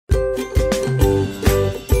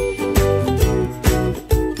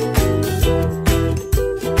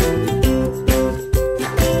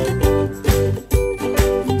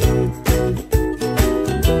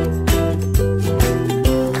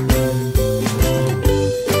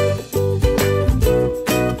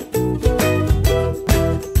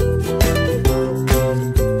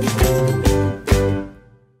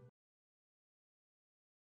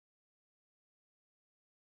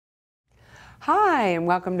Hi, and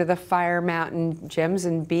welcome to the Fire Mountain Gems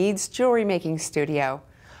and Beads Jewelry Making Studio.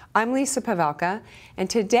 I'm Lisa Pavelka, and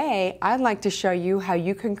today I'd like to show you how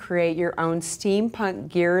you can create your own steampunk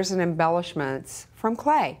gears and embellishments from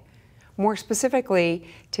clay. More specifically,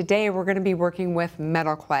 today we're going to be working with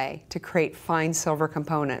metal clay to create fine silver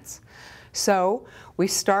components. So we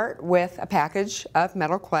start with a package of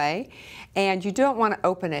metal clay, and you don't want to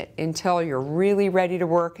open it until you're really ready to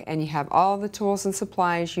work and you have all the tools and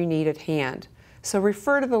supplies you need at hand. So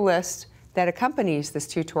refer to the list that accompanies this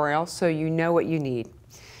tutorial so you know what you need.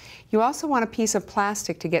 You also want a piece of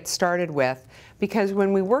plastic to get started with, because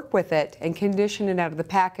when we work with it and condition it out of the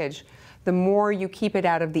package, the more you keep it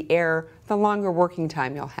out of the air, the longer working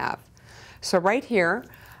time you'll have. So right here,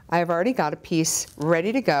 I've already got a piece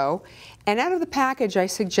ready to go, and out of the package I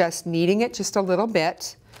suggest kneading it just a little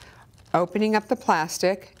bit, opening up the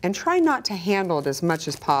plastic, and try not to handle it as much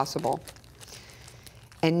as possible.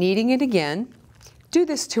 And kneading it again. Do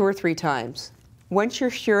this 2 or 3 times. Once you're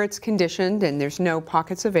sure it's conditioned and there's no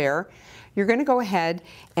pockets of air, you're going to go ahead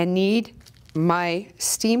and knead my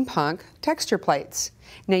steampunk texture plates.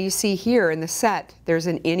 Now you see here in the set there's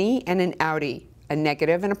an innie and an outie, a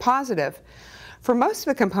negative and a positive. For most of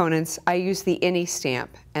the components I use the innie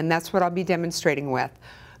stamp, and that's what I'll be demonstrating with.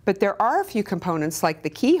 But there are a few components like the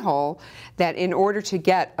keyhole that in order to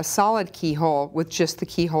get a solid keyhole with just the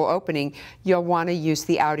keyhole opening, you'll want to use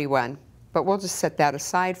the outie one. But we'll just set that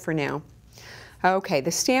aside for now. Okay, the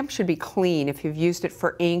stamp should be clean. If you've used it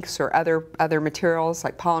for inks or other materials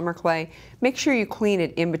like polymer clay, make sure you clean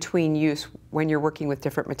it in between use when you're working with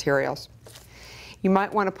different materials. You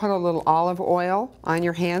might want to put a little olive oil on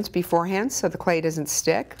your hands beforehand so the clay doesn't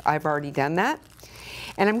stick. I've already done that.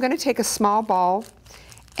 And I'm going to take a small ball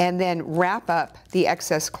and then wrap up the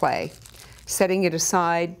excess clay, setting it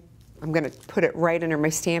aside. I'm going to put it right under my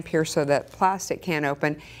stamp here so that plastic can't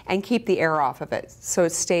open, and keep the air off of it so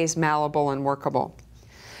it stays malleable and workable.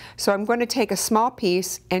 So I'm going to take a small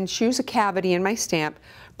piece and choose a cavity in my stamp,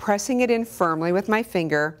 pressing it in firmly with my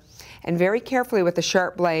finger, and very carefully with a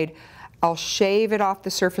sharp blade I'll shave it off the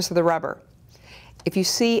surface of the rubber. If you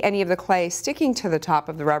see any of the clay sticking to the top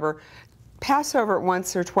of the rubber, pass over it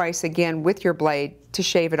once or twice again with your blade to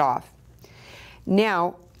shave it off.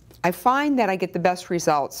 Now, I find that I get the best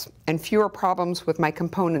results and fewer problems with my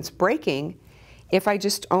components breaking if I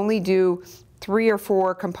just only do 3 or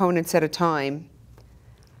 4 components at a time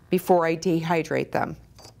before I dehydrate them.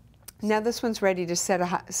 Now this one's ready to set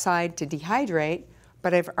aside to dehydrate,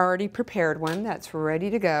 but I've already prepared one that's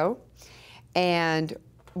ready to go. And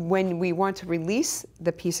when we want to release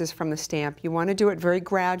the pieces from the stamp, you want to do it very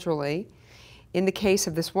gradually. In the case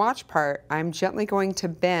of this watch part, I'm gently going to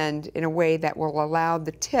bend in a way that will allow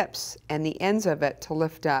the tips and the ends of it to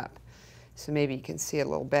lift up. So maybe you can see it a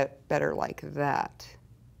little bit better like that.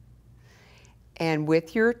 And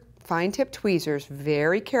with your fine tip tweezers,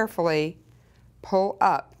 very carefully pull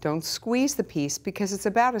up. Don't squeeze the piece because it's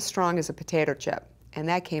about as strong as a potato chip. And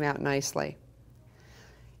that came out nicely.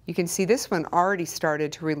 You can see this one already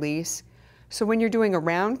started to release. So when you're doing a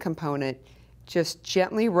round component, just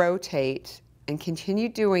gently rotate and continue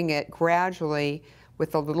doing it gradually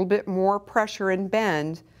with a little bit more pressure and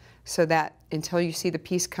bend so that until you see the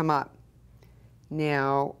piece come up.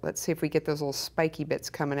 Now, let's see if we get those little spiky bits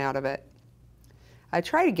coming out of it. I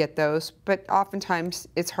try to get those, but oftentimes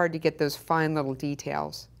it's hard to get those fine little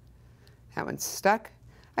details. That one's stuck.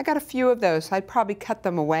 I got a few of those. I'd probably cut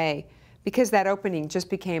them away because that opening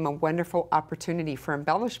just became a wonderful opportunity for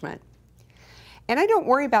embellishment. And I don't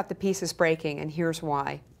worry about the pieces breaking, and here's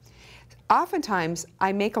why. Oftentimes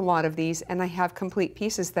I make a lot of these and I have complete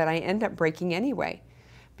pieces that I end up breaking anyway,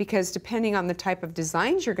 because depending on the type of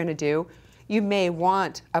designs you're going to do, you may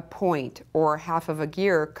want a point or half of a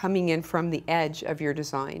gear coming in from the edge of your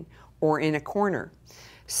design or in a corner.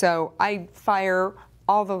 So I fire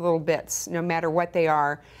all the little bits, no matter what they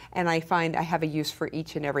are, and I find I have a use for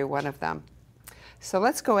each and every one of them. So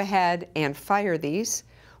let's go ahead and fire these.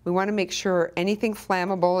 We want to make sure anything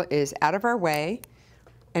flammable is out of our way,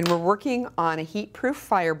 and we're working on a heat-proof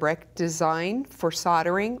fire brick designed for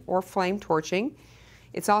soldering or flame torching.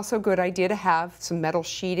 It's also a good idea to have some metal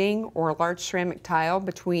sheeting or a large ceramic tile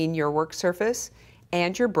between your work surface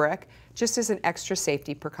and your brick, just as an extra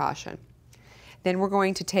safety precaution. Then we're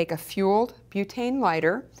going to take a fueled butane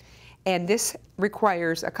lighter, and this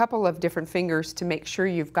requires a couple of different fingers to make sure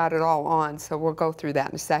you've got it all on, so we'll go through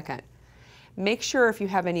that in a second. Make sure if you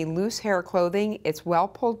have any loose hair clothing, it's well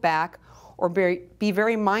pulled back, or be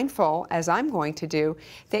very mindful, as I'm going to do,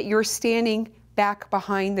 that you're standing back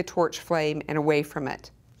behind the torch flame and away from it.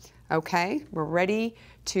 Okay, we're ready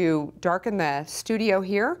to darken the studio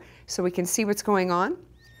here so we can see what's going on.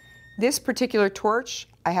 This particular torch,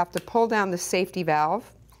 I have to pull down the safety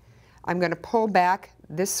valve. I'm going to pull back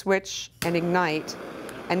this switch and ignite,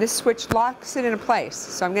 and this switch locks it into place.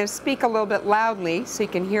 So I'm going to speak a little bit loudly so you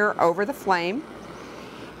can hear over the flame.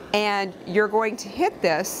 And you're going to hit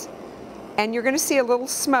this, and you're going to see a little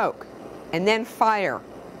smoke, and then fire.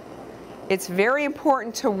 It's very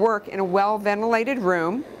important to work in a well-ventilated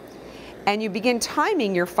room, and you begin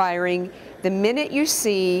timing your firing the minute you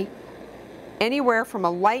see anywhere from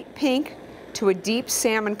a light pink to a deep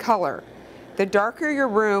salmon color. The darker your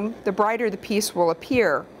room, the brighter the piece will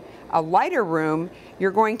appear. A lighter room,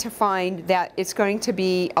 you're going to find that it's going to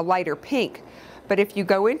be a lighter pink. But if you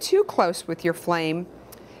go in too close with your flame,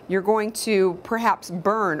 you're going to perhaps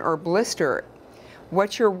burn or blister.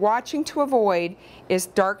 What you're watching to avoid is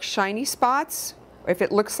dark shiny spots, if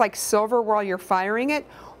it looks like silver while you're firing it,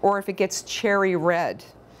 or if it gets cherry red.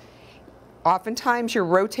 Oftentimes you're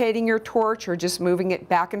rotating your torch or just moving it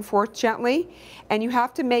back and forth gently, and you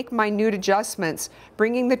have to make minute adjustments,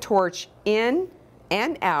 bringing the torch in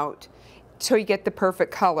and out till you get the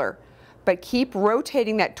perfect color. But keep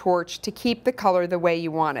rotating that torch to keep the color the way you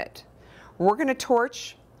want it. We're going to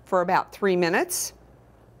torch for about 3 minutes.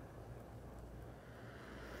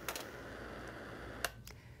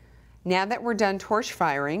 Now that we're done torch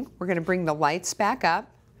firing, we're going to bring the lights back up.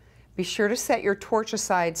 Be sure to set your torch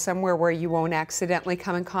aside somewhere where you won't accidentally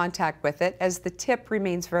come in contact with it, as the tip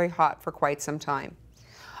remains very hot for quite some time.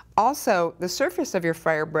 Also, the surface of your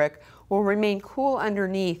fire brick will remain cool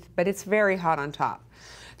underneath, but it's very hot on top.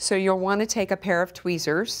 So you'll want to take a pair of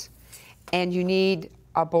tweezers, and you need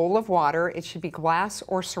a bowl of water. It should be glass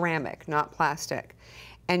or ceramic, not plastic.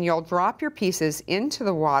 And you'll drop your pieces into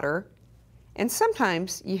the water, and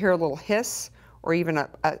sometimes you hear a little hiss or even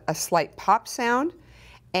a slight pop sound.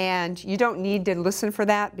 And you don't need to listen for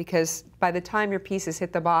that, because by the time your pieces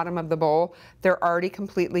hit the bottom of the bowl, they're already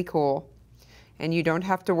completely cool. And you don't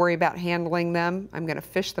have to worry about handling them. I'm going to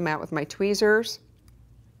fish them out with my tweezers.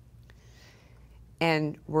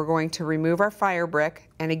 And we're going to remove our fire brick.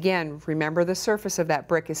 And again, remember the surface of that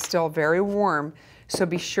brick is still very warm, so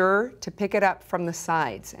be sure to pick it up from the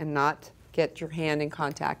sides and not get your hand in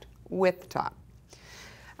contact with the top.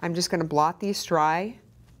 I'm just going to blot these dry.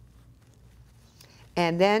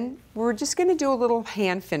 And then we're just going to do a little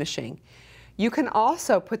hand finishing. You can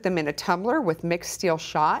also put them in a tumbler with mixed steel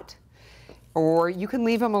shot, or you can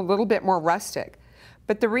leave them a little bit more rustic.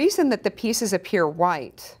 But the reason that the pieces appear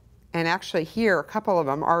white, and actually here a couple of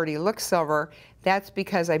them already look silver, that's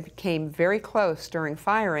because I came very close during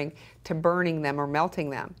firing to burning them or melting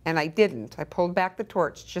them. And I didn't. I pulled back the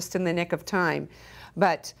torch just in the nick of time.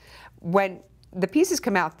 But when the pieces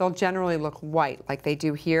come out, they'll generally look white like they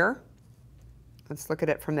do here. Let's look at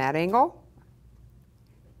it from that angle.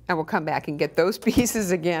 And we'll come back and get those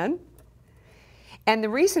pieces again. And the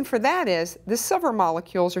reason for that is the silver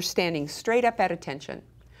molecules are standing straight up at attention.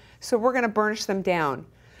 So we're going to burnish them down.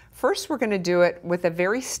 First, we're going to do it with a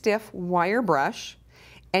very stiff wire brush.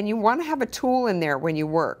 And you want to have a tool in there when you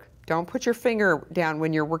work. Don't put your finger down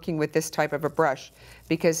when you're working with this type of a brush,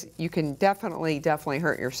 because you can definitely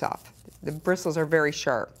hurt yourself. The bristles are very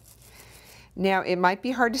sharp. Now, it might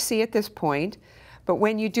be hard to see at this point, but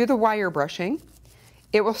when you do the wire brushing,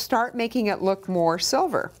 it will start making it look more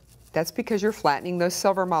silver. That's because you're flattening those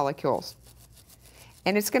silver molecules.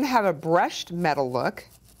 And it's going to have a brushed metal look.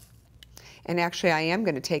 And actually, I am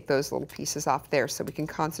going to take those little pieces off there so we can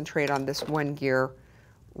concentrate on this one gear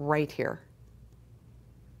right here.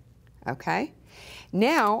 Okay?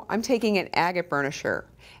 Now, I'm taking an agate burnisher.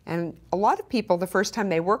 And a lot of people, the first time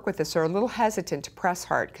they work with this, are a little hesitant to press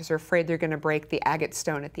hard because they're afraid they're going to break the agate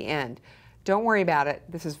stone at the end. Don't worry about it.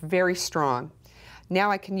 This is very strong. Now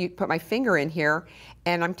I can put my finger in here,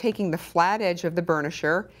 and I'm taking the flat edge of the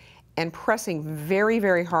burnisher and pressing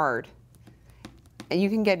very hard. And you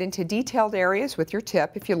can get into detailed areas with your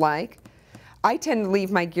tip if you like. I tend to leave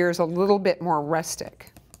my gears a little bit more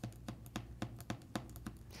rustic.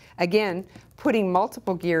 Again, putting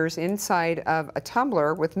multiple gears inside of a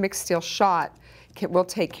tumbler with mixed steel shot will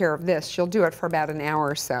take care of this. You'll do it for about an hour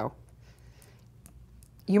or so.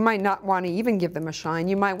 You might not want to even give them a shine.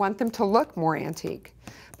 You might want them to look more antique.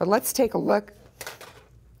 But let's take a look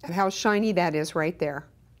at how shiny that is right there.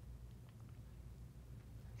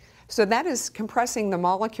 So that is compressing the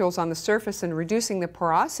molecules on the surface and reducing the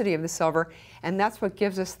porosity of the silver, and that's what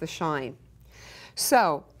gives us the shine.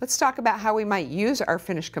 So let's talk about how we might use our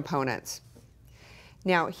finished components.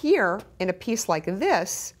 Now here, in a piece like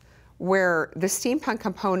this, where the steampunk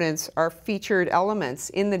components are featured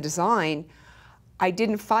elements in the design, I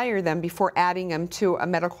didn't fire them before adding them to a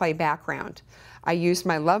metal clay background. I used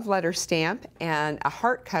my love letter stamp and a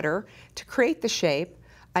heart cutter to create the shape.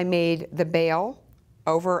 I made the bail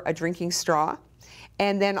over a drinking straw,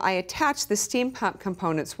 and then I attached the steam pump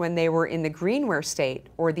components when they were in the greenware state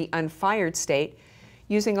or the unfired state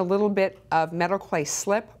using a little bit of metal clay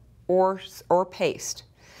slip or paste.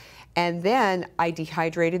 And then I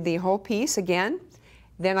dehydrated the whole piece again.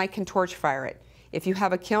 Then I can torch fire it. If you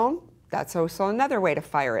have a kiln, that's also another way to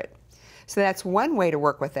fire it. So that's one way to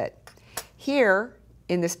work with it. Here,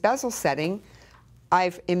 in this bezel setting,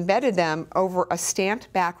 I've embedded them over a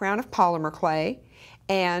stamped background of polymer clay,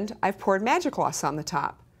 and I've poured magic gloss on the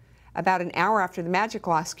top. About an hour after the magic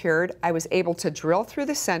gloss cured, I was able to drill through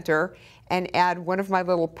the center and add one of my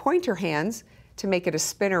little pointer hands to make it a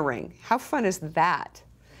spinner ring. How fun is that?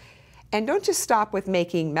 And don't just stop with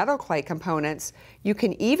making metal clay components. You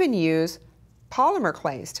can even use polymer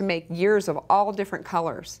clays to make gears of all different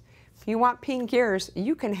colors. If you want pink gears,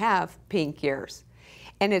 you can have pink gears.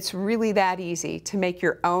 And it's really that easy to make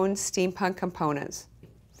your own steampunk components.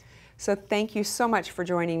 So thank you so much for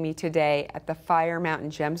joining me today at the Fire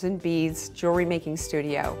Mountain Gems and Beads Jewelry Making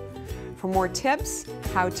Studio. For more tips,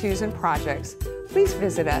 how-tos, and projects, please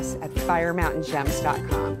visit us at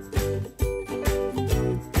firemountaingems.com.